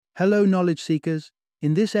Hello, knowledge seekers.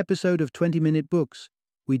 In this episode of 20-Minute Books,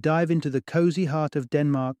 we dive into the cozy heart of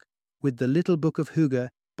Denmark with The Little Book of Hygge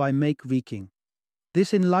by Make Viking.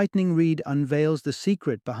 This enlightening read unveils the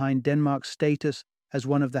secret behind Denmark's status as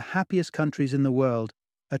one of the happiest countries in the world,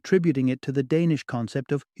 attributing it to the Danish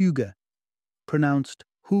concept of hygge, pronounced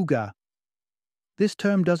huga. This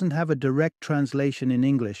term doesn't have a direct translation in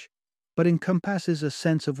English, but encompasses a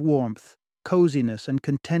sense of warmth, coziness, and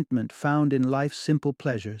contentment found in life's simple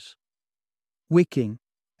pleasures. Viking,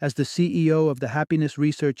 as the CEO of the Happiness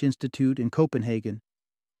Research Institute in Copenhagen,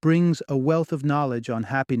 brings a wealth of knowledge on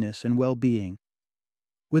happiness and well-being.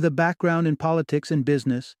 With a background in politics and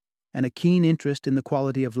business, and a keen interest in the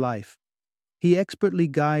quality of life, he expertly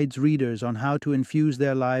guides readers on how to infuse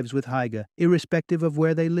their lives with Hygge, irrespective of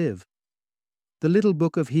where they live. The Little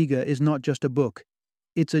Book of Hygge is not just a book.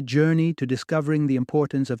 It's a journey to discovering the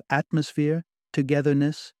importance of atmosphere,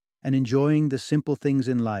 togetherness, and enjoying the simple things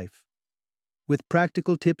in life. With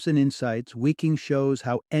practical tips and insights, Viking shows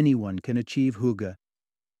how anyone can achieve hygge.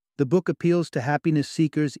 The book appeals to happiness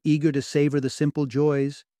seekers eager to savor the simple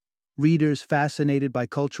joys, readers fascinated by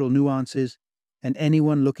cultural nuances, and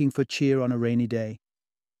anyone looking for cheer on a rainy day.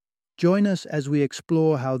 Join us as we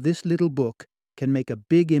explore how this little book can make a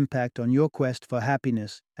big impact on your quest for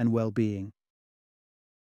happiness and well-being.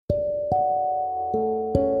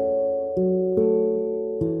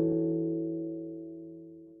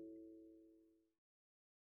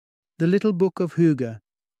 The Little Book of Hygge,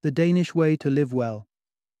 The Danish Way to Live Well.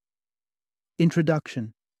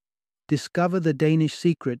 Introduction. Discover the Danish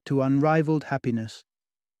secret to unrivaled happiness.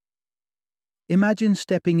 Imagine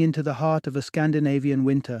stepping into the heart of a Scandinavian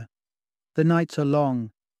winter. The nights are long,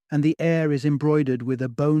 and the air is embroidered with a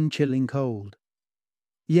bone-chilling cold.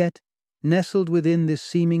 Yet, nestled within this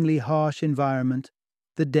seemingly harsh environment,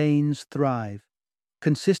 the Danes thrive,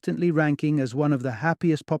 consistently ranking as one of the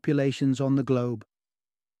happiest populations on the globe.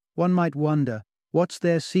 One might wonder, what's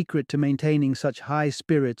their secret to maintaining such high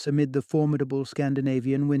spirits amid the formidable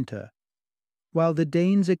Scandinavian winter? While the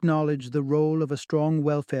Danes acknowledge the role of a strong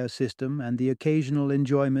welfare system and the occasional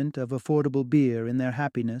enjoyment of affordable beer in their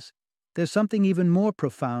happiness, there's something even more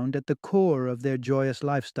profound at the core of their joyous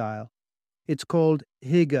lifestyle. It's called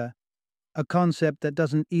hygge, a concept that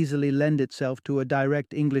doesn't easily lend itself to a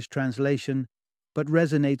direct English translation, but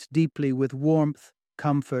resonates deeply with warmth,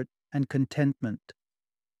 comfort, and contentment.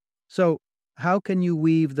 So, how can you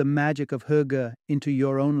weave the magic of hygge into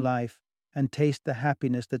your own life and taste the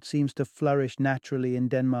happiness that seems to flourish naturally in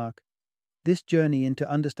Denmark? This journey into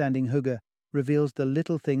understanding hygge reveals the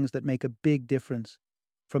little things that make a big difference,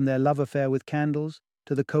 from their love affair with candles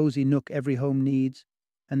to the cozy nook every home needs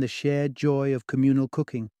and the shared joy of communal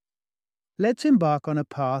cooking. Let's embark on a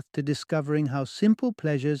path to discovering how simple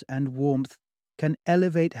pleasures and warmth can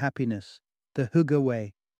elevate happiness, the hygge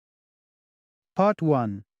way. Part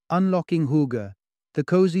 1. Unlocking hygge, the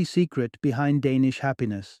cozy secret behind Danish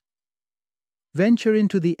happiness. Venture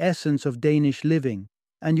into the essence of Danish living,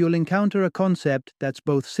 and you'll encounter a concept that's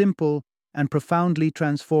both simple and profoundly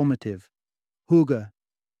transformative. Hygge.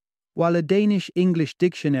 While a Danish English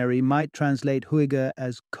dictionary might translate hygge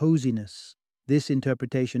as coziness, this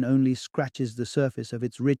interpretation only scratches the surface of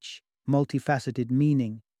its rich, multifaceted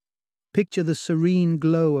meaning. Picture the serene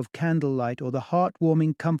glow of candlelight or the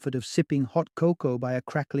heartwarming comfort of sipping hot cocoa by a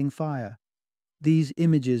crackling fire. These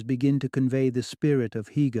images begin to convey the spirit of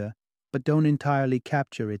hygge, but don't entirely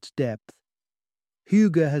capture its depth.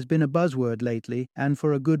 Hygge has been a buzzword lately, and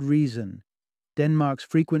for a good reason. Denmark's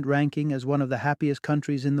frequent ranking as one of the happiest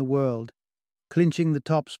countries in the world, clinching the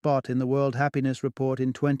top spot in the World Happiness Report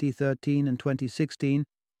in 2013 and 2016,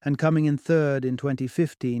 and coming in third in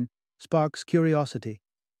 2015, sparks curiosity.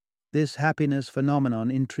 This happiness phenomenon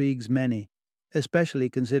intrigues many, especially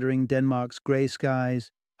considering Denmark's grey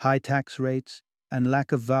skies, high tax rates, and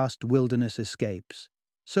lack of vast wilderness escapes.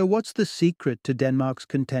 So what's the secret to Denmark's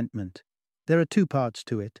contentment? There are two parts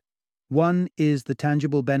to it. One is the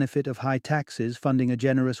tangible benefit of high taxes funding a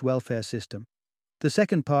generous welfare system. The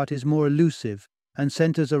second part is more elusive and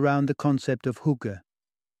centers around the concept of hygge.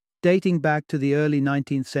 Dating back to the early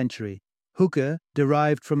 19th century, hygge,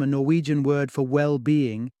 derived from a Norwegian word for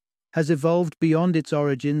well-being, has evolved beyond its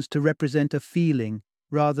origins to represent a feeling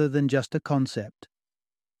rather than just a concept.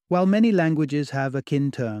 While many languages have akin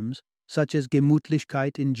terms, such as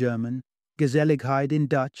Gemütlichkeit in German, Geselligkeit in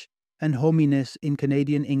Dutch, and hominess in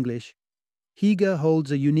Canadian English, hygge holds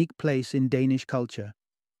a unique place in Danish culture.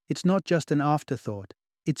 It's not just an afterthought,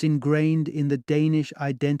 it's ingrained in the Danish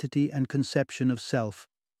identity and conception of self,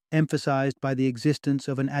 emphasized by the existence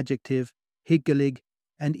of an adjective, hyggelig,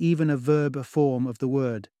 and even a verb form of the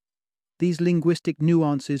word. These linguistic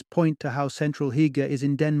nuances point to how central Hygge is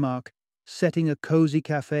in Denmark, setting a cozy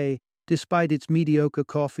cafe, despite its mediocre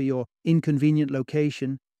coffee or inconvenient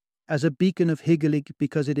location, as a beacon of Hyggelig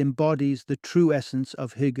because it embodies the true essence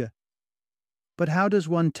of Hygge. But how does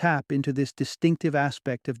one tap into this distinctive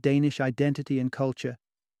aspect of Danish identity and culture?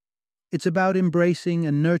 It's about embracing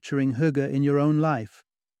and nurturing Hygge in your own life,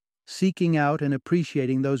 seeking out and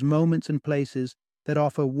appreciating those moments and places that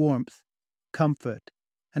offer warmth, comfort,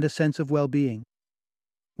 and a sense of well-being.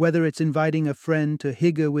 Whether it's inviting a friend to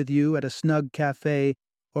Hygge with you at a snug cafe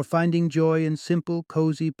or finding joy in simple,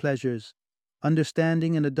 cozy pleasures,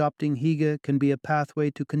 understanding and adopting Hygge can be a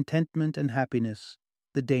pathway to contentment and happiness,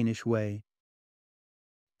 the Danish way.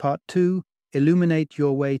 Part 2. Illuminate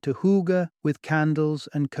your way to Hygge with candles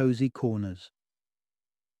and cozy corners.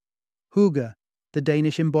 Hygge, the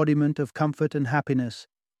Danish embodiment of comfort and happiness,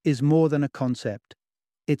 is more than a concept.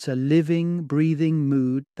 It's a living, breathing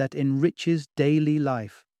mood that enriches daily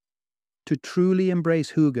life. To truly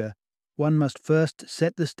embrace Hygge, one must first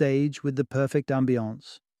set the stage with the perfect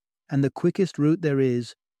ambiance, and the quickest route there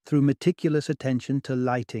is through meticulous attention to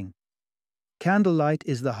lighting. Candlelight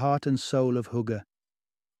is the heart and soul of Hygge.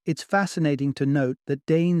 It's fascinating to note that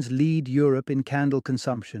Danes lead Europe in candle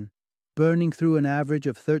consumption, burning through an average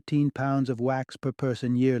of 13 pounds of wax per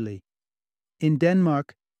person yearly. In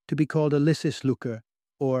Denmark, to be called a lyseslukker,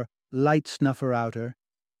 or light snuffer outer,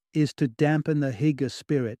 is to dampen the Hygge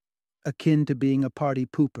spirit, akin to being a party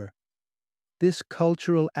pooper. This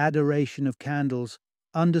cultural adoration of candles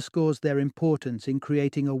underscores their importance in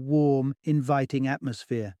creating a warm, inviting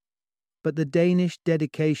atmosphere. But the Danish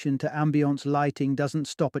dedication to ambience lighting doesn't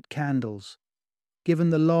stop at candles.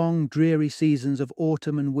 Given the long, dreary seasons of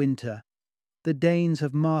autumn and winter, the Danes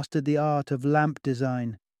have mastered the art of lamp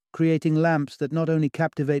design, creating lamps that not only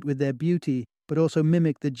captivate with their beauty, but also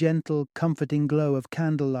mimic the gentle, comforting glow of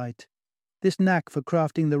candlelight. This knack for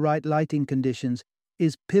crafting the right lighting conditions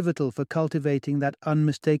is pivotal for cultivating that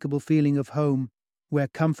unmistakable feeling of home, where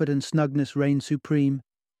comfort and snugness reign supreme,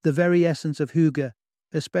 the very essence of Hygge,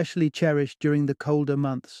 especially cherished during the colder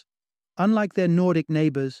months. Unlike their Nordic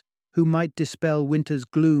neighbors, who might dispel winter's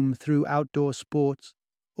gloom through outdoor sports,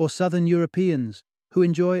 or southern Europeans, who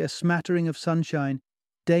enjoy a smattering of sunshine,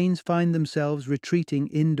 Danes find themselves retreating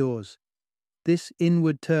indoors. This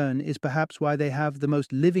inward turn is perhaps why they have the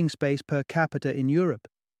most living space per capita in Europe.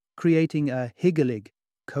 Creating a hyggelig,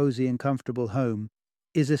 cozy and comfortable home,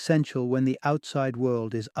 is essential when the outside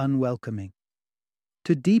world is unwelcoming.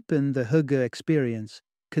 To deepen the Hygge experience,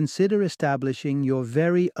 consider establishing your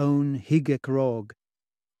very own Hyggekrog,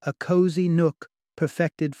 a cozy nook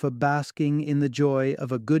perfected for basking in the joy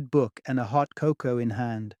of a good book and a hot cocoa in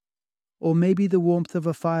hand. Or maybe the warmth of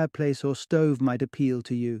a fireplace or stove might appeal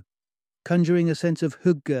to you, conjuring a sense of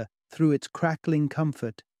Hygge through its crackling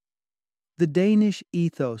comfort. The Danish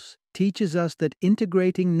ethos teaches us that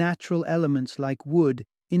integrating natural elements like wood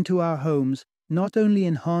into our homes not only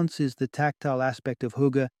enhances the tactile aspect of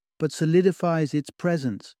Hygge, but solidifies its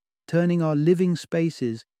presence, turning our living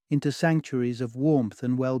spaces into sanctuaries of warmth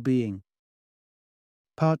and well-being.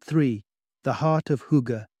 Part 3. The Heart of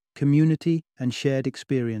Hygge, Community and Shared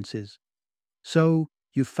Experiences. So,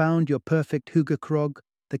 you've found your perfect Hyggekrog,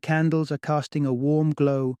 the candles are casting a warm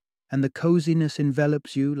glow, and the coziness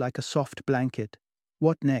envelops you like a soft blanket.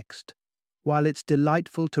 What next? While it's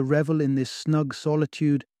delightful to revel in this snug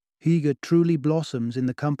solitude, Hygge truly blossoms in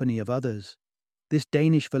the company of others. This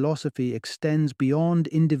Danish philosophy extends beyond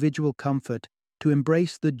individual comfort to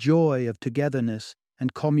embrace the joy of togetherness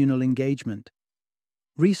and communal engagement.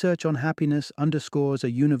 Research on happiness underscores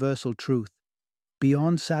a universal truth.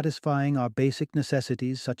 Beyond satisfying our basic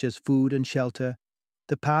necessities such as food and shelter,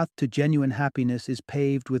 the path to genuine happiness is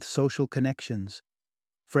paved with social connections.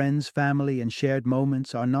 Friends, family, and shared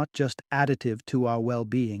moments are not just additive to our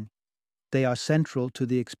well-being. They are central to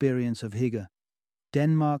the experience of Hygge.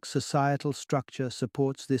 Denmark's societal structure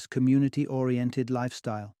supports this community-oriented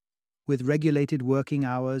lifestyle, with regulated working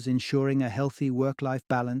hours ensuring a healthy work-life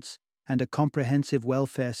balance and a comprehensive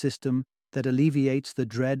welfare system that alleviates the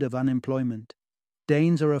dread of unemployment.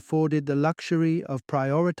 Danes are afforded the luxury of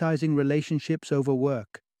prioritizing relationships over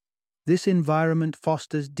work. This environment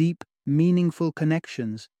fosters deep, meaningful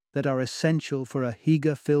connections that are essential for a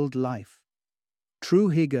Hygge-filled life. True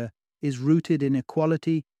Hygge is rooted in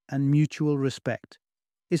equality and mutual respect.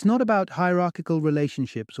 It's not about hierarchical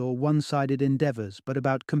relationships or one-sided endeavors, but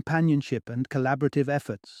about companionship and collaborative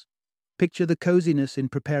efforts. Picture the coziness in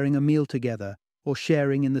preparing a meal together or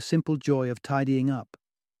sharing in the simple joy of tidying up.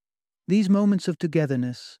 These moments of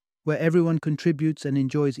togetherness, where everyone contributes and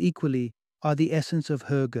enjoys equally, are the essence of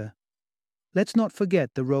Hygge. Let's not forget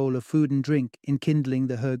the role of food and drink in kindling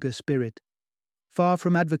the Hygge spirit. Far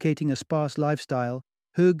from advocating a sparse lifestyle,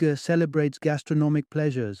 Hygge celebrates gastronomic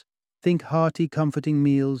pleasures. Think hearty, comforting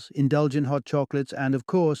meals, indulgent hot chocolates, and, of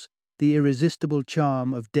course, the irresistible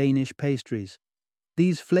charm of Danish pastries.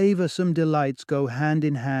 These flavoursome delights go hand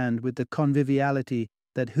in hand with the conviviality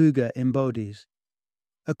that Hygge embodies.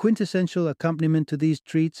 A quintessential accompaniment to these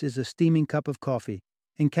treats is a steaming cup of coffee,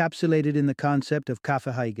 encapsulated in the concept of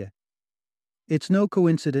kaffe Hygge. It's no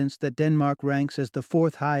coincidence that Denmark ranks as the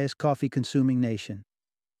fourth highest coffee-consuming nation.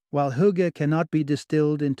 While Hygge cannot be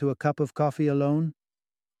distilled into a cup of coffee alone,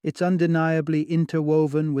 it's undeniably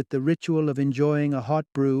interwoven with the ritual of enjoying a hot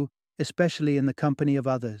brew, especially in the company of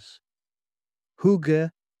others.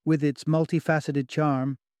 Hygge, with its multifaceted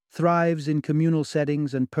charm, thrives in communal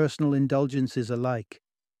settings and personal indulgences alike.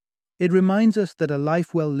 It reminds us that a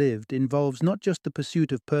life well lived involves not just the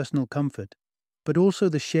pursuit of personal comfort, but also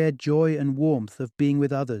the shared joy and warmth of being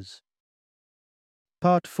with others.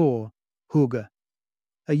 Part 4. Hygge,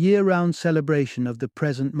 a year-round celebration of the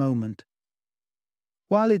present moment.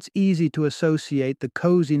 While it's easy to associate the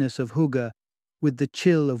coziness of Hygge with the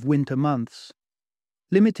chill of winter months,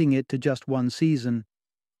 limiting it to just one season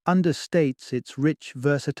understates its rich,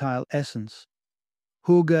 versatile essence.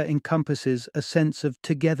 Hygge encompasses a sense of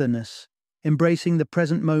togetherness, embracing the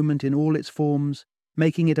present moment in all its forms,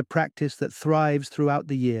 making it a practice that thrives throughout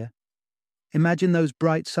the year. Imagine those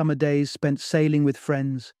bright summer days spent sailing with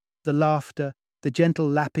friends, the laughter, the gentle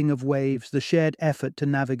lapping of waves, the shared effort to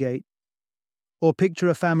navigate. Or picture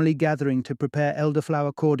a family gathering to prepare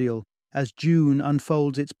elderflower cordial as June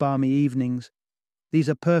unfolds its balmy evenings. These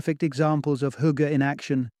are perfect examples of Hygge in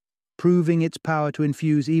action, proving its power to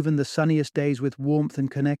infuse even the sunniest days with warmth and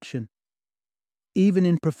connection. Even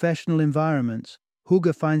in professional environments,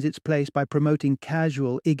 Hygge finds its place by promoting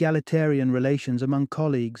casual, egalitarian relations among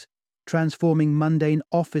colleagues, transforming mundane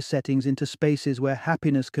office settings into spaces where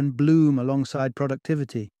happiness can bloom alongside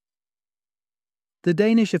productivity. The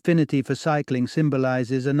Danish affinity for cycling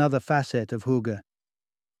symbolizes another facet of Hygge.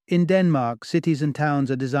 In Denmark, cities and towns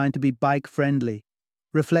are designed to be bike-friendly,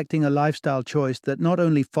 reflecting a lifestyle choice that not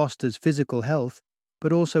only fosters physical health,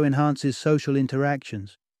 but also enhances social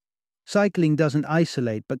interactions. Cycling doesn't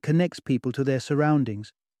isolate but connects people to their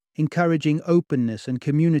surroundings, encouraging openness and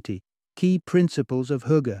community, key principles of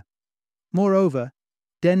Hygge. Moreover,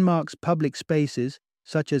 Denmark's public spaces,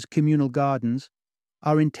 such as communal gardens,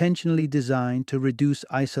 are intentionally designed to reduce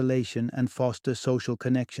isolation and foster social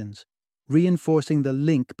connections, reinforcing the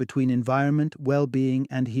link between environment, well-being,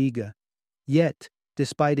 and Hygge. Yet,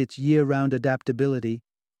 despite its year-round adaptability,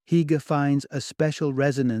 Hygge finds a special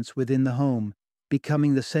resonance within the home,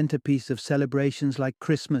 becoming the centerpiece of celebrations like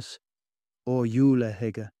Christmas or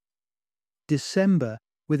Julehygge. December,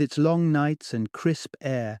 with its long nights and crisp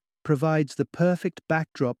air, provides the perfect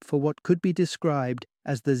backdrop for what could be described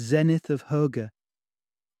as the zenith of Hygge.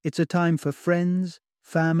 It's a time for friends,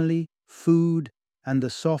 family, food, and the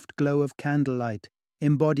soft glow of candlelight,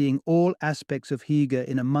 embodying all aspects of Hygge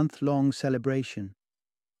in a month-long celebration.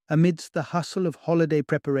 Amidst the hustle of holiday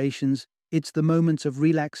preparations, it's the moments of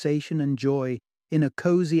relaxation and joy in a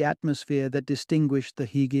cozy atmosphere that distinguish the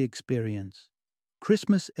Hygge experience.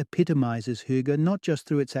 Christmas epitomizes Hygge not just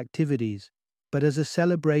through its activities, but as a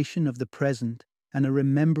celebration of the present and a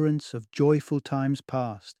remembrance of joyful times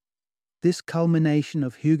past. This culmination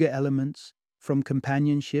of Hygge elements, from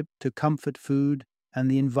companionship to comfort food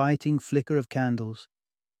and the inviting flicker of candles,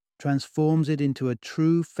 transforms it into a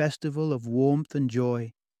true festival of warmth and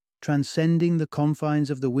joy, transcending the confines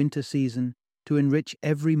of the winter season to enrich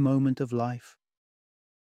every moment of life.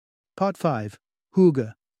 Part 5.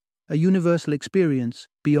 Hygge, a universal experience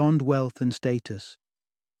beyond wealth and status.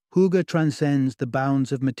 Hygge transcends the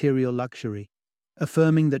bounds of material luxury,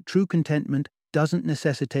 affirming that true contentment doesn't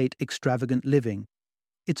necessitate extravagant living.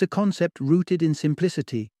 It's a concept rooted in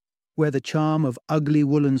simplicity, where the charm of ugly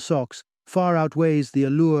woolen socks far outweighs the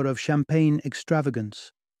allure of champagne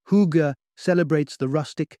extravagance. Hygge celebrates the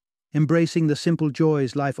rustic, embracing the simple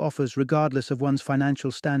joys life offers regardless of one's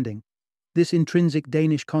financial standing. This intrinsic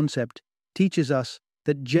Danish concept teaches us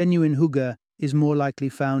that genuine Hygge is more likely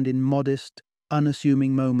found in modest,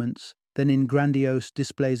 unassuming moments than in grandiose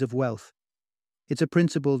displays of wealth. It's a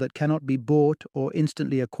principle that cannot be bought or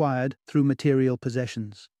instantly acquired through material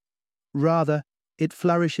possessions. Rather, it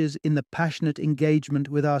flourishes in the passionate engagement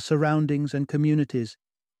with our surroundings and communities,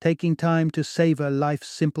 taking time to savor life's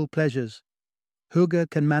simple pleasures. Hygge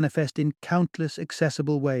can manifest in countless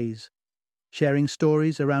accessible ways: sharing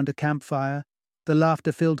stories around a campfire, the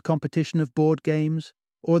laughter-filled competition of board games,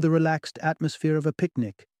 or the relaxed atmosphere of a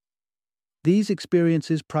picnic. These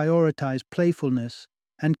experiences prioritize playfulness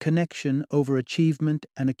and connection over achievement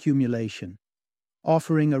and accumulation,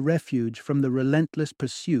 offering a refuge from the relentless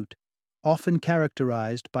pursuit often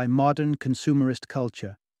characterized by modern consumerist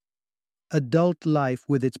culture. Adult life,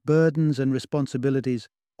 with its burdens and responsibilities,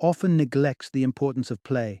 often neglects the importance of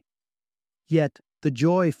play. Yet, the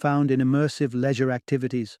joy found in immersive leisure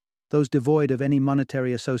activities, those devoid of any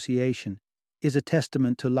monetary association, is a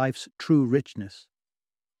testament to life's true richness.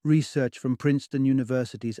 Research from Princeton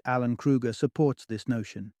University's Alan Kruger supports this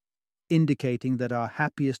notion, indicating that our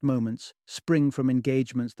happiest moments spring from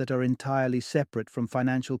engagements that are entirely separate from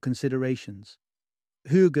financial considerations.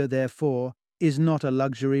 Hygge, therefore, is not a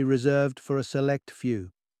luxury reserved for a select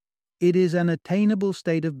few. It is an attainable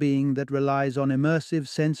state of being that relies on immersive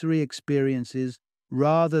sensory experiences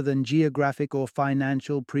rather than geographic or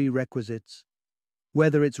financial prerequisites.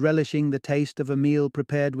 Whether it's relishing the taste of a meal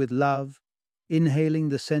prepared with love, inhaling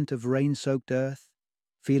the scent of rain-soaked earth,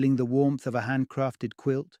 feeling the warmth of a handcrafted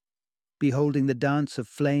quilt, beholding the dance of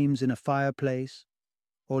flames in a fireplace,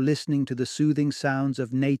 or listening to the soothing sounds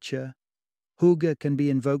of nature, Hygge can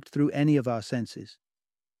be invoked through any of our senses.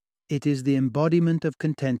 It is the embodiment of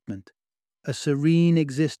contentment, a serene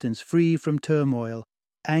existence free from turmoil,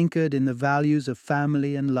 anchored in the values of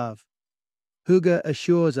family and love. Hygge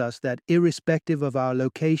assures us that irrespective of our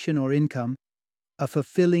location or income, a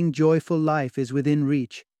fulfilling, joyful life is within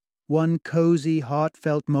reach, one cozy,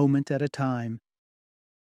 heartfelt moment at a time.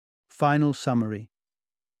 Final summary.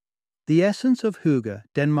 The essence of Hygge,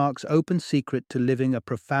 Denmark's open secret to living a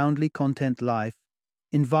profoundly content life,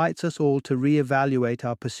 invites us all to re-evaluate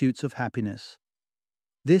our pursuits of happiness.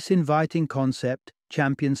 This inviting concept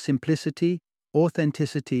champions simplicity,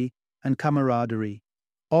 authenticity, and camaraderie,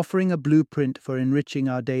 offering a blueprint for enriching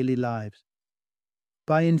our daily lives.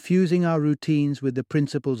 By infusing our routines with the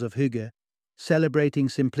principles of Hygge, celebrating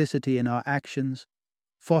simplicity in our actions,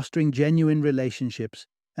 fostering genuine relationships,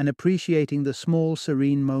 and appreciating the small,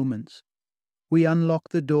 serene moments, we unlock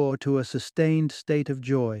the door to a sustained state of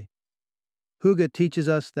joy. Hygge teaches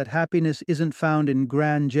us that happiness isn't found in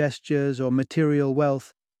grand gestures or material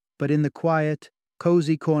wealth, but in the quiet,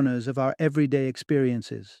 cozy corners of our everyday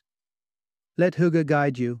experiences. Let Hygge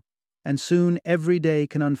guide you, and soon every day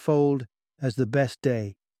can unfold as the best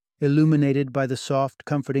day, illuminated by the soft,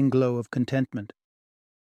 comforting glow of contentment.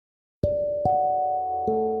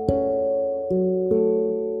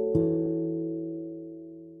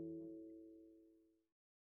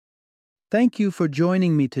 Thank you for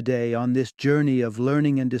joining me today on this journey of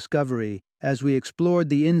learning and discovery as we explored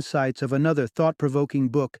the insights of another thought-provoking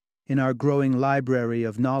book in our growing library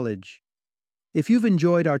of knowledge. If you've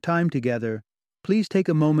enjoyed our time together, please take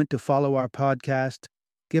a moment to follow our podcast,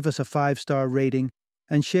 give us a 5-star rating,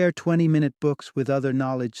 and share 20-minute books with other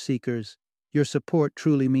knowledge seekers. Your support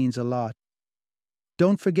truly means a lot.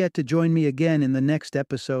 Don't forget to join me again in the next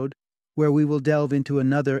episode, where we will delve into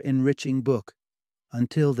another enriching book.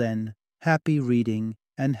 Until then, happy reading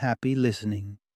and happy listening.